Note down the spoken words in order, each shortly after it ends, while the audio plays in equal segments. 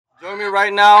me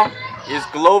right now is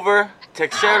Glover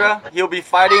Teixeira. He'll be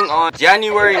fighting on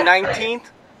January 19th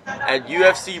at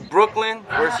UFC Brooklyn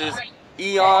versus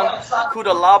Ion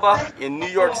Cutelaba in New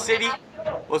York City.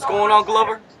 What's going on,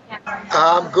 Glover?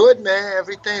 I'm good, man.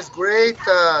 Everything's great.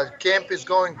 Camp is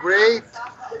going great.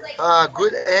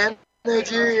 Good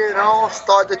energy,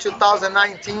 Started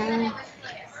 2019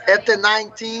 at the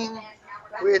 19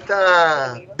 with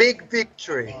a big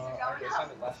victory.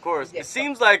 Of course. It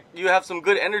seems like you have some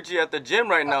good energy at the gym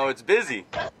right now. It's busy.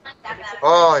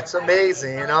 Oh, it's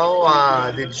amazing,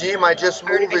 The gym, I just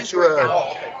moved it to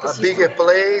a bigger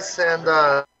place, and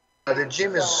the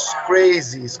gym is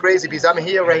crazy. It's crazy because I'm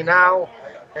here right now,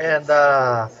 and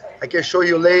I can show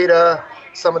you later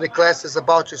some of the classes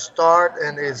about to start,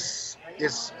 and it's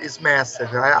massive.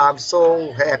 I'm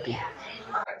so happy.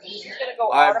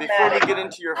 Alright, before we get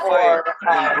into your fight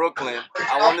in Brooklyn,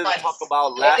 I wanted to talk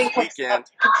about last weekend,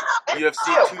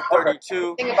 UFC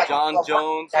 232, Jon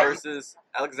Jones versus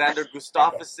Alexander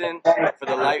Gustafsson for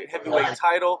the light heavyweight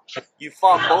title. You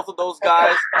fought both of those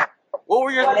guys. What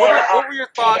were your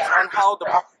thoughts on how the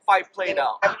fight played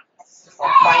out?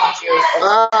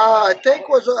 I think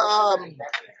was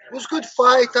good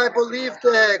fight. I believe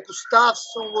that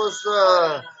Gustafsson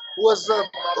was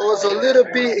a little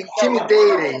bit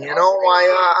intimidating.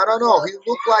 I don't know. He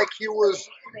looked like he was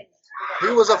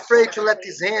afraid to let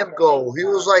his hand go. He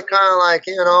was like kind of like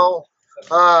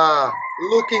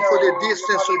looking for the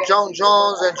distance with Jon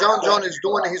Jones, and Jon Jones is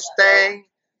doing his thing,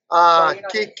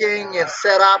 kicking and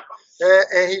set up,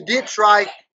 and he did try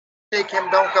take him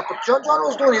down. Jon Jones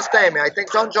was doing his thing, man. I think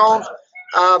Jon Jones,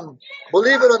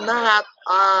 believe it or not,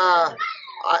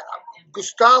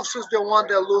 Gustafsson's the one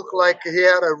that looked like he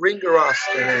had a ring rust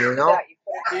in it.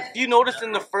 If you noticed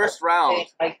in the first round,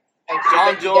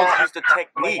 Jon Jones used a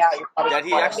technique that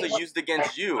he actually used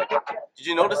against you. Did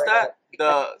you notice that?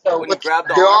 When he grabbed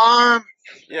the arm?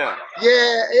 Yeah.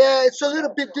 Yeah, it's a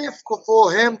little bit difficult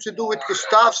for him to do with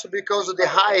Gustafsson because of the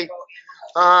height.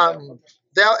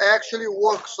 That actually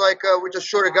works like with a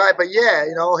shorter guy, but yeah,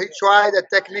 he tried. The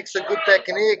technique's a good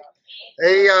technique.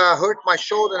 He hurt my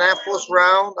shoulder in that first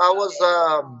round.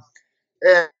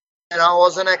 And I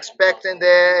wasn't expecting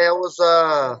that. It was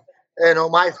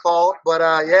my fault, but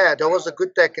yeah, that was a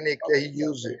good technique that he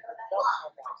used it.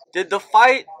 Did the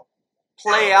fight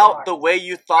play out the way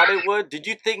you thought it would? Did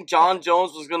you think Jon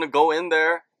Jones was gonna go in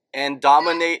there and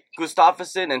dominate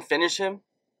Gustafsson and finish him?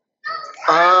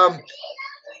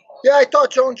 Yeah, I thought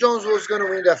Jon Jones was going to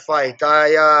win that fight. Jon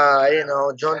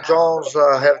Jones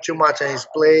have too much on his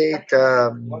plate.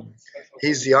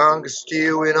 He's young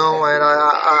still, and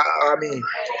I mean,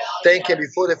 thinking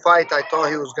before the fight, I thought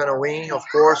he was going to win, of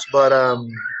course, but I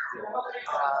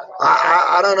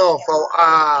don't know.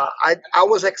 I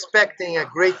was expecting a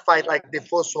great fight like the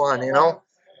first one,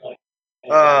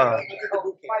 uh,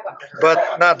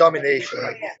 but not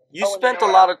domination. You spent a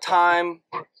lot of time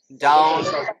down,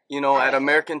 at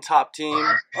American Top Team.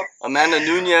 Amanda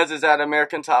Nunes is at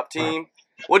American Top Team.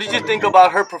 What did you think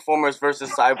about her performance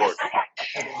versus Cyborg?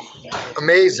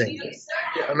 Amazing.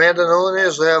 Amanda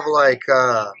Nunes have like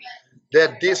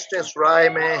that distance right,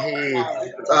 man.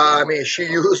 She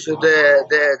used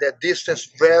the distance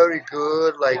very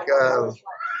good. Like her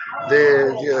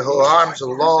arms are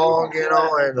long,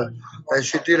 and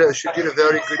she did a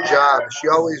very good job. She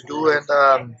always do, and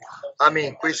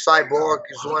Chris Cyborg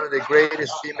is one of the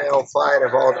greatest female fighters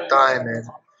of all the time, and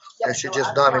she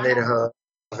just dominated her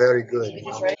very good.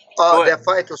 That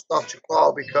fight was tough to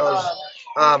call because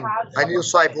I knew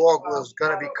Cyborg was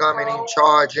gonna be coming in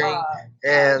charging,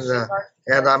 and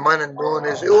Amanda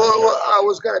Nunes. I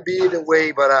was gonna be either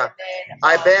way, but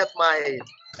I bet my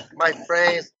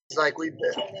friends like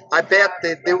I bet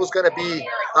that there was gonna be.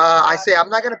 I say I'm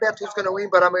not gonna bet who's gonna win,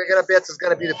 but I'm gonna bet it's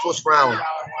gonna be the first round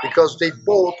because they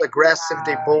both aggressive,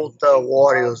 they both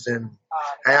warriors, and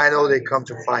I know they come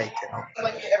to fight. All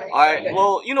right.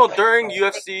 Well, during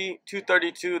UFC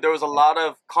 232, there was a lot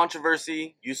of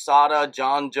controversy. USADA,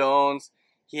 Jon Jones,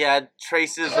 he had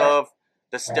traces of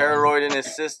the steroid in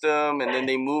his system, and then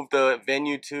they moved the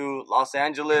venue to Los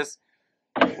Angeles.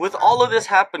 With all of this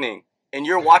happening, and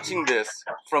you're watching this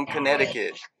from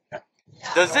Connecticut,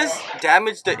 does this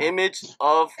damage the image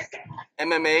of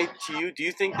MMA to you? Do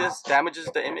you think this damages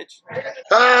the image?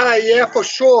 Yeah, for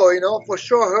sure. For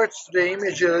sure hurts the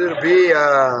image a little bit.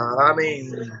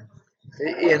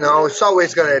 It's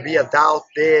always going to be a doubt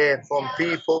there from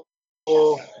people.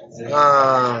 And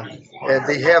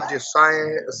they have the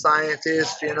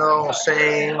scientists,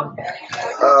 saying,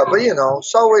 but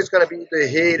it's always going to be the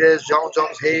haters, Jon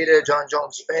Jones haters, Jon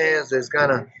Jones fans. That's going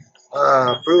to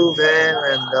prove him,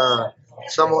 and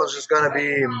someone's just going to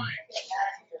be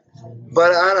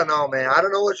But I don't know, man. I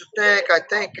don't know what you think. I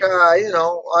think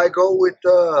I go with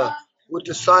the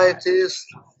scientists.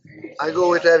 I go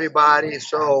with everybody.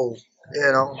 So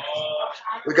you know,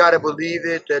 we gotta believe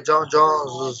it. That John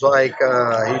Jones was like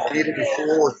he did it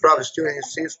before. It's probably still in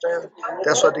his system.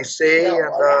 That's what they say,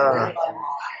 and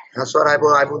that's what I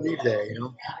believe there. You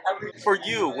know. For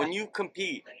you, when you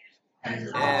compete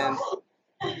and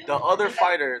the other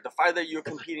fighter, the fighter that you're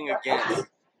competing against,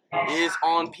 is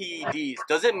on PEDs,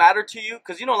 does it matter to you?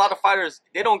 Because you know a lot of fighters,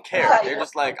 they don't care. They're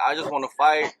just like, I just want to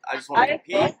fight. I just want to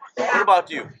compete. What about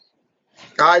you?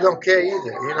 I don't care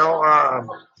either.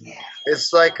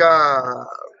 It's like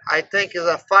I think it's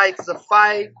a fight. It's a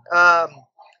fight.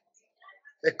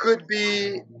 It could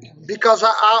be because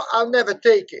I'll never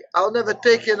take it. I'll never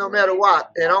take it no matter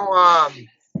what. I'll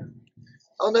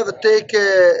never take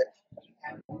uh,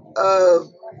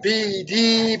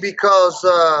 BD because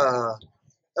of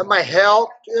my health.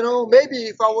 Maybe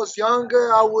if I was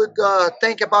younger, I would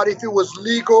think about if it was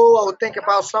legal. I would think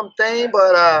about something,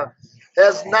 but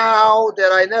as now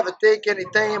that I never take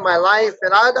anything in my life,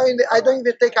 and I don't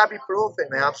even take ibuprofen,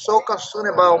 man. I'm so concerned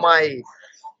about my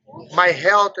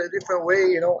health a different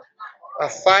way. A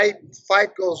fight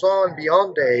goes on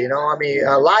beyond that.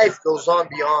 A life goes on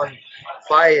beyond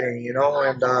fighting.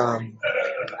 And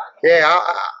yeah,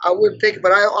 I wouldn't take it,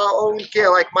 but I wouldn't care.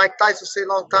 Like Mike Tyson said a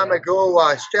long time ago,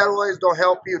 steroids don't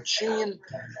help you chin,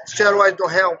 steroids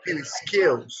don't help you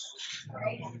skills.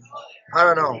 I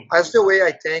don't know. That's the way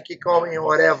I think. You call me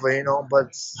whatever,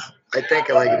 but I think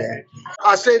it like that.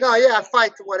 I say no, yeah, I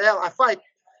fight whatever. I fight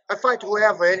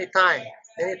whoever, anytime,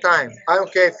 anytime. I don't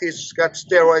care if he's got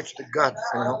steroids to the guts.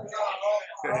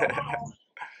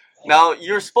 Now,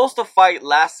 you're supposed to fight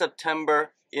last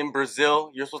September in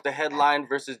Brazil. You're supposed to headline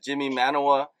versus Jimmy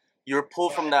Manuwa. You were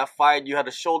pulled from that fight. You had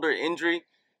a shoulder injury.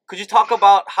 Could you talk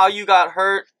about how you got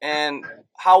hurt and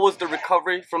how was the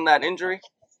recovery from that injury?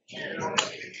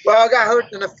 Well, I got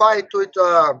hurt in a fight with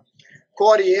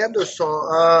Corey Anderson.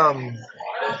 I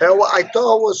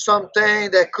thought it was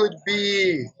something that could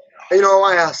be,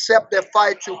 I accept that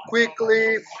fight too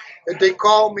quickly. They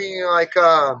called me like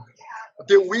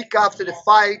the week after the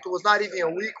fight. It was not even a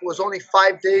week. It was only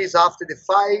 5 days after the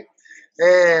fight.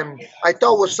 And I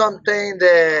thought it was something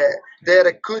that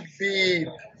it could be,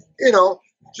 you know,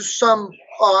 just some.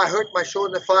 Oh, I hurt my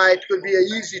shoulder in the fight. Could be an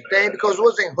easy thing because it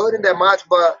wasn't hurting that much,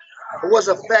 but it was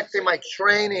affecting my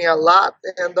training a lot.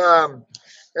 And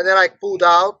then I pulled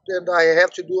out, and I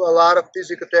have to do a lot of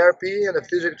physical therapy, and the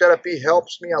physical therapy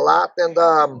helps me a lot. And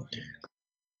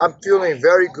I'm feeling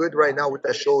very good right now with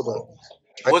that shoulder.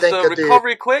 I Was think the that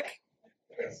recovery quick?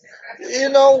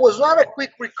 it was not a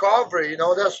quick recovery.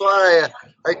 That's why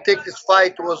I take this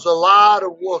fight. It was a lot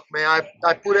of work, man.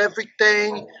 I put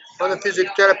everything on the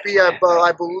physical therapy.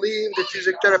 I believe the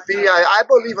physical therapy. I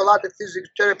believe a lot in physical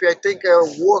therapy. I think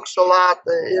it works a lot,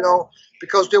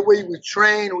 because the way we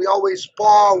train, we always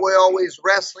spar, we're always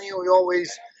wrestling, we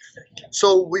always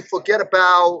so we forget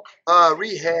about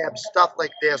rehab stuff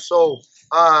like that. So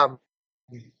I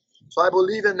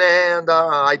believe in that, and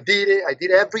I did it. I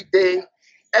did it every day.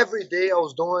 Every day I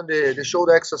was doing the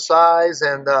shoulder exercise,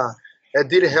 and it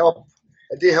did help.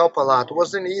 It did help a lot. It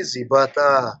wasn't easy, but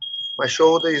my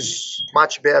shoulder is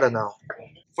much better now.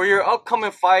 For your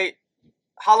upcoming fight,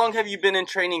 how long have you been in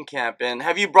training camp? And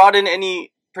have you brought in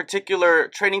any particular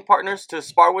training partners to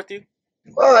spar with you?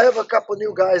 Well, I have a couple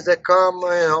new guys that come,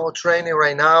 training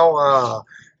right now.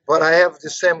 But I have the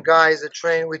same guys that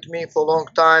train with me for a long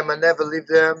time. I never leave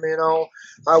them.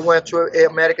 I went to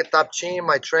American Top Team.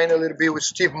 I trained a little bit with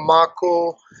Steve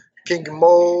Marco, King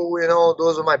Mo.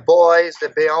 Those are my boys.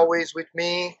 They've been always with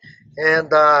me. And,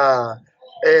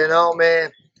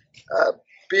 man, uh,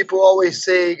 people always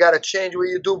say you got to change what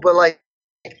you do. But, like,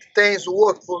 things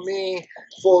work for me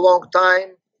for a long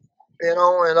time. And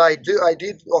I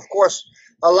did, of course,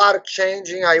 a lot of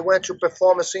changing. I went to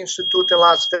Performance Institute in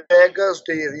Las Vegas,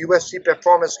 the USC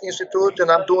Performance Institute,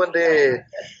 and I'm doing the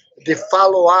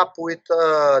follow up with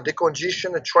the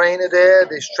conditioner trainer there,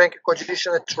 the strength and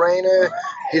conditioner trainer.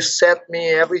 He set me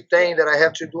everything that I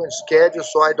have to do in schedule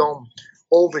so I don't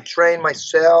overtrain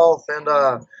myself, and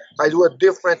I do a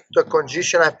different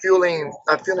condition. I'm feeling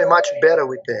much better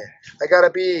with that. I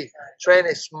gotta be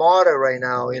training smarter right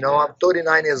now. I'm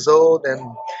 39 years old, and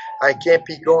I can't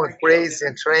be going crazy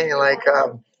and training like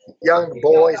young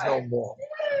boys no more.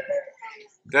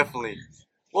 Definitely.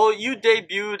 Well, you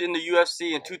debuted in the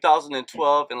UFC in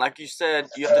 2012, and like you said,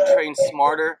 you have to train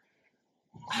smarter.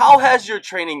 How has your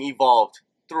training evolved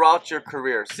throughout your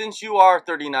career since you are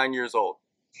 39 years old?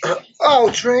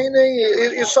 Oh, training,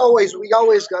 it's always, we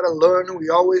always got to learn. We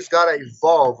always got to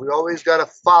evolve. We always got to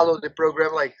follow the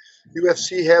program. Like,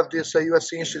 UFC have this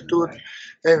UFC Institute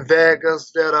in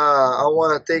Vegas that I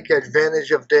want to take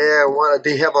advantage of there.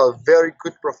 They have a very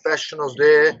good professionals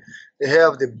there. They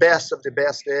have the best of the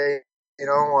best there,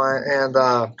 and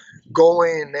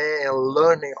going in there and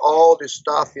learning all this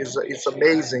stuff is it's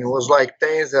amazing. It was like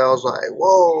things that I was like,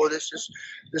 whoa, this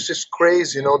is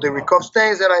crazy. The recovery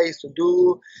things that I used to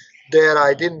do that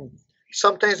I didn't.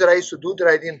 Some things that I used to do that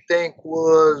I didn't think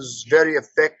was very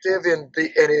effective, and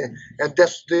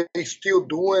that's they still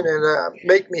doing, and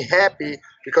make me happy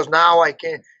because now I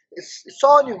can. It's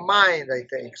all in your mind. I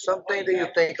think something that you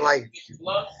think like,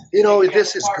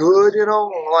 this is good.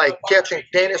 Like catching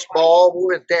tennis ball,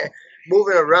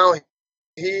 moving around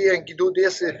here and do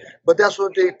this. But that's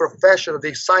what the professional,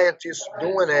 the scientists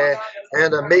doing it,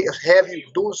 and make have you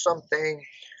do something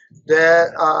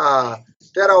that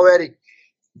already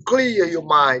clear your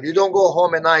mind. You don't go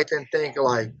home at night and think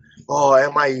like, oh,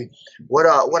 am I what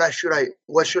should I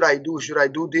do? Should I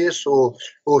do this or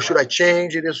should I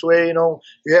change it this way? You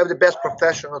have the best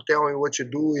professional telling you what you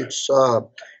do. It's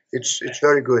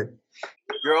very good.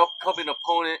 Your upcoming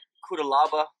opponent,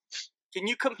 Kudalaba. Can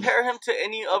you compare him to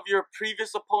any of your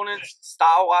previous opponents,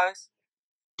 style-wise?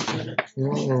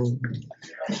 Mm.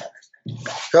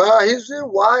 He's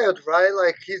wild, right?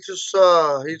 Like he's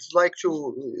like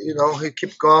to he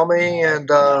keep coming and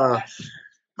I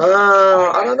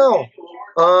don't know.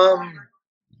 Um,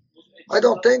 I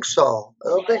don't think so. I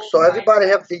don't think so. Everybody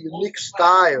have the unique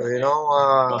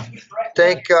style.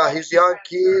 Think he's young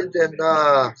kid and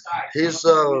he's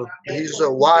a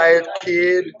wild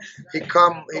kid. He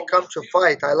come to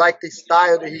fight. I like the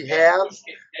style that he has,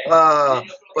 uh,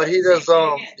 but he's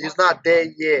not there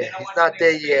yet. He's not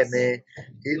there yet, man.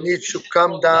 He needs to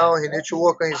come down. He needs to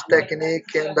work on his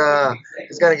technique, and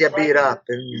he's gonna get beat up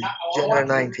in January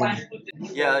 19th.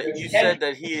 Yeah, you said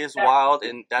that he is wild,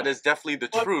 and that is definitely the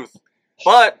truth.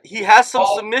 But he has some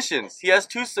submissions. He has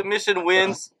 2 submission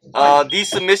wins. These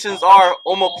submissions are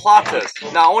omoplatas.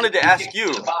 Now, I wanted to ask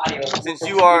you, since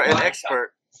you are an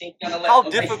expert, how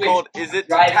difficult is it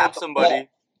to tap somebody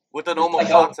with an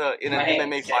omoplata in an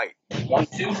MMA fight?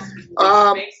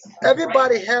 Um,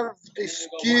 Everybody have the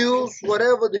skills,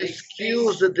 whatever the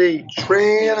skills that they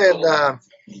train, and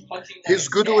he's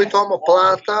good with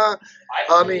omoplata.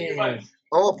 I mean,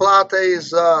 omoplata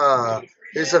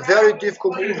is a very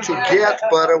difficult move to get,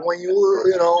 but when he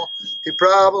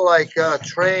probably like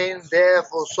trained there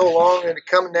for so long and it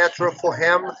come natural for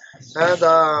him. And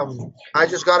I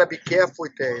just gotta be careful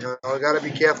with that. I gotta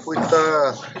be careful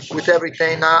with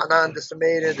everything, not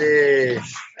underestimating the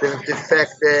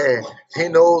fact that he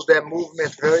knows that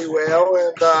movement very well,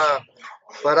 and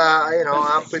but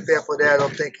I'm prepared for that. I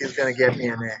don't think he's gonna get me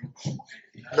in there.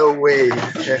 No way.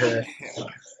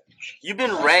 You've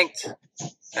been ranked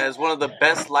as one of the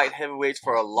best light heavyweights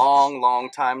for a long,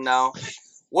 long time now.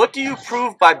 What do you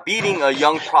prove by beating a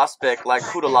young prospect like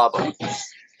Kudalaba?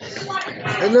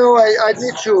 I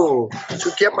need to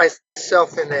get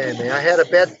myself in there, man. I had a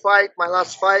bad fight, my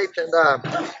last fight, and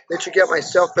need to get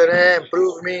myself in there and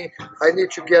prove me. I need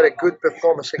to get a good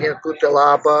performance against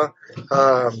Kutelaba,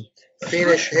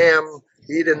 finish him,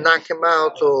 either knock him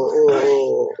out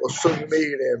or submit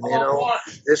him.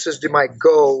 This is my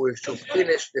goal is to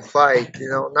finish the fight.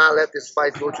 Not let this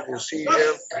fight go to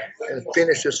decision and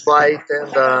finish this fight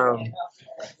and.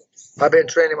 I've been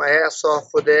training my ass off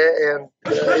for that, and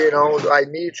I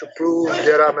need to prove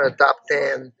that I'm in the top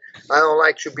 10. I don't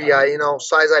like to be,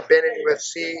 since I've been in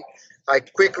UFC, I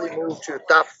quickly moved to the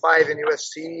top 5 in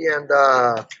UFC, and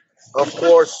of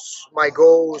course, my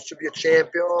goal is to be a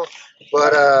champion.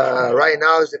 But right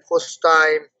now is the first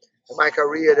time in my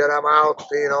career that I'm out,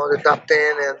 in the top 10,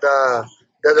 and that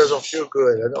doesn't feel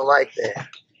good. I don't like that.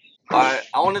 All right,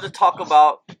 I wanted to talk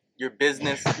about your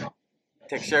business.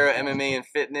 Teixeira MMA and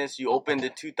Fitness. You opened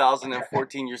in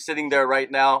 2014. You're sitting there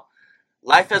right now.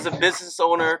 Life as a business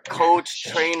owner, coach,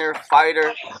 trainer,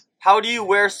 fighter. How do you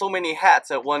wear so many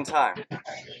hats at one time?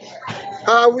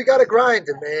 We gotta grind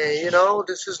it, man.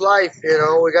 This is life.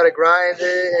 We gotta grind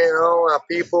it.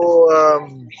 People.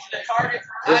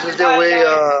 This is the way.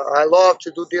 I love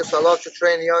to do this. I love to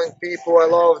train young people. I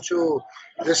love to.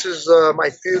 This is my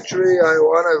future. I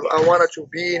wanted to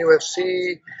be in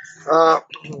UFC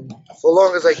for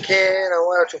long as I can. I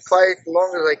wanted to fight as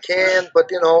long as I can. But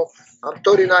I'm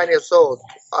 39 years old.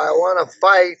 I want to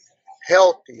fight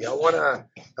healthy. I wanna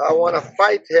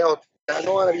fight healthy. I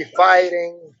don't want to be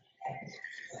fighting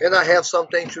and I have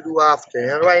something to do after.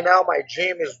 And right now, my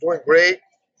gym is doing great.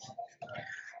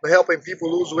 I'm helping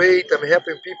people lose weight. I'm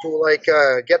helping people like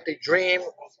get the dream.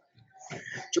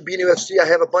 to be in UFC. I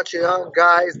have a bunch of young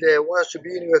guys that wants to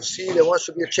be in UFC, that wants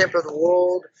to be a champion of the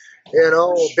world,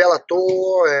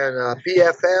 Bellator and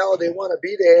PFL. They want to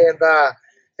be there,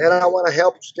 and I want to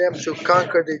help them to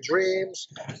conquer their dreams,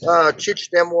 teach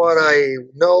them what I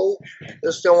know.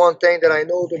 That's the one thing that I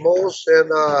know the most, and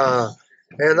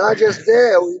not just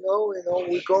there.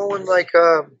 We're going like.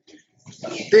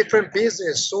 Different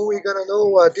business. Soon we're gonna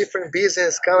know different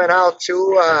business coming out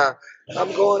too.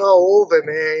 I'm going all over,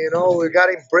 man. We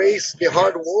gotta embrace the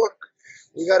hard work.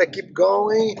 We gotta keep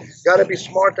going. Gotta be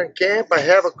smart on camp. I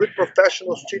have a good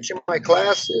professionals teaching my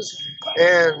classes,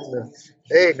 and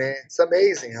hey, man, it's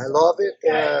amazing. I love it.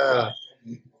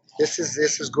 This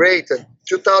is great.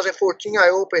 2014, I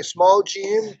opened small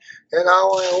gym, and now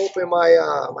I open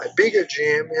my bigger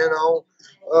gym. And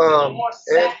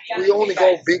we only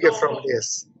go bigger from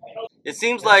this. It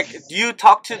seems like, do you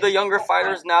talk to the younger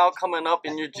fighters now coming up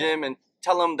in your gym and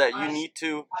tell them that you need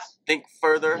to think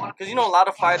further? Because a lot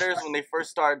of fighters, when they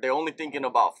first start, they're only thinking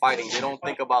about fighting. They don't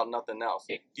think about nothing else.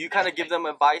 Do you kind of give them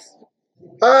advice?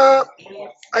 Uh,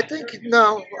 I think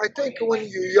no. I think when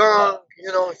you're young,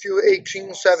 if you're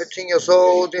 18, 17 years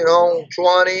old, 20,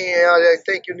 I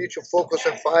think you need to focus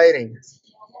on fighting.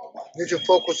 You need to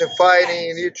focus on fighting.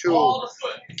 You need to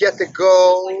get the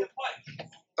goal.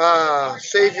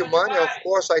 Save your money, of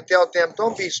course. I tell them,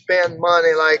 don't be spend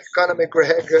money like Conor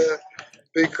McGregor,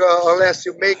 because unless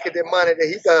you make the money that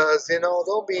he does,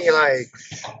 don't be like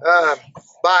uh,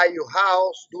 buy your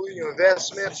house, do your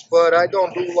investments. But I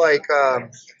don't do like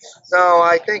no.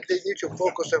 I think they need to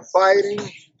focus on fighting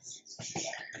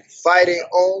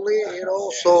only,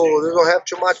 so they don't have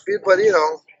too much people. But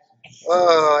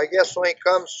I guess when it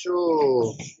comes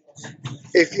to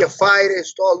if your fighter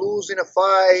start losing a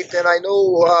fight, and I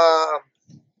know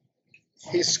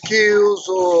his skills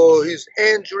or his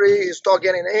injury, he start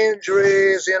getting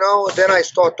injuries, then I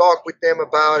start talk with them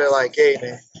about it, like, hey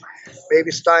man, maybe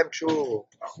it's time to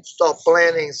start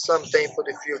planning something for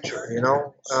the future.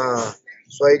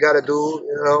 So you gotta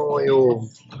do,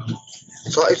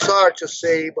 so it's hard to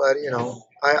say, but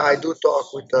I do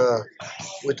talk with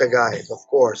the guys, of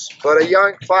course. But a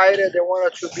young fighter, they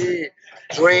wanted to be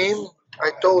dream. I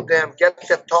told them, get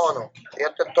the tunnel,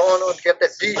 get the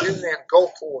vision, and go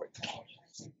for it.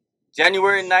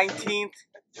 January 19th,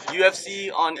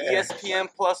 UFC on ESPN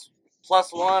plus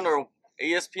one or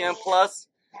ESPN Plus.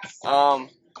 Um,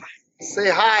 Say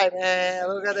hi, man.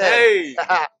 Look at hey,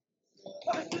 that.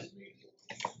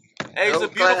 hey, it's No a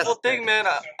beautiful class, thing, man.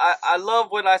 I love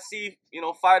when I see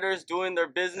fighters doing their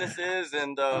businesses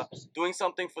and doing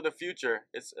something for the future.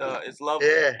 It's lovely.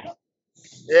 yeah,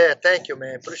 yeah. Thank you,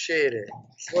 man. Appreciate it.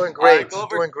 It's going All right, great. It's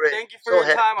Glover. going great. Thank you for So your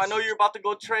happy. time. I know you're about to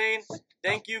go train.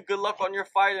 Thank you. Good luck on your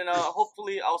fight, and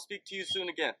hopefully I'll speak to you soon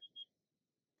again.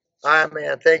 All right,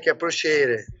 man. Thank you. Appreciate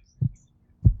it.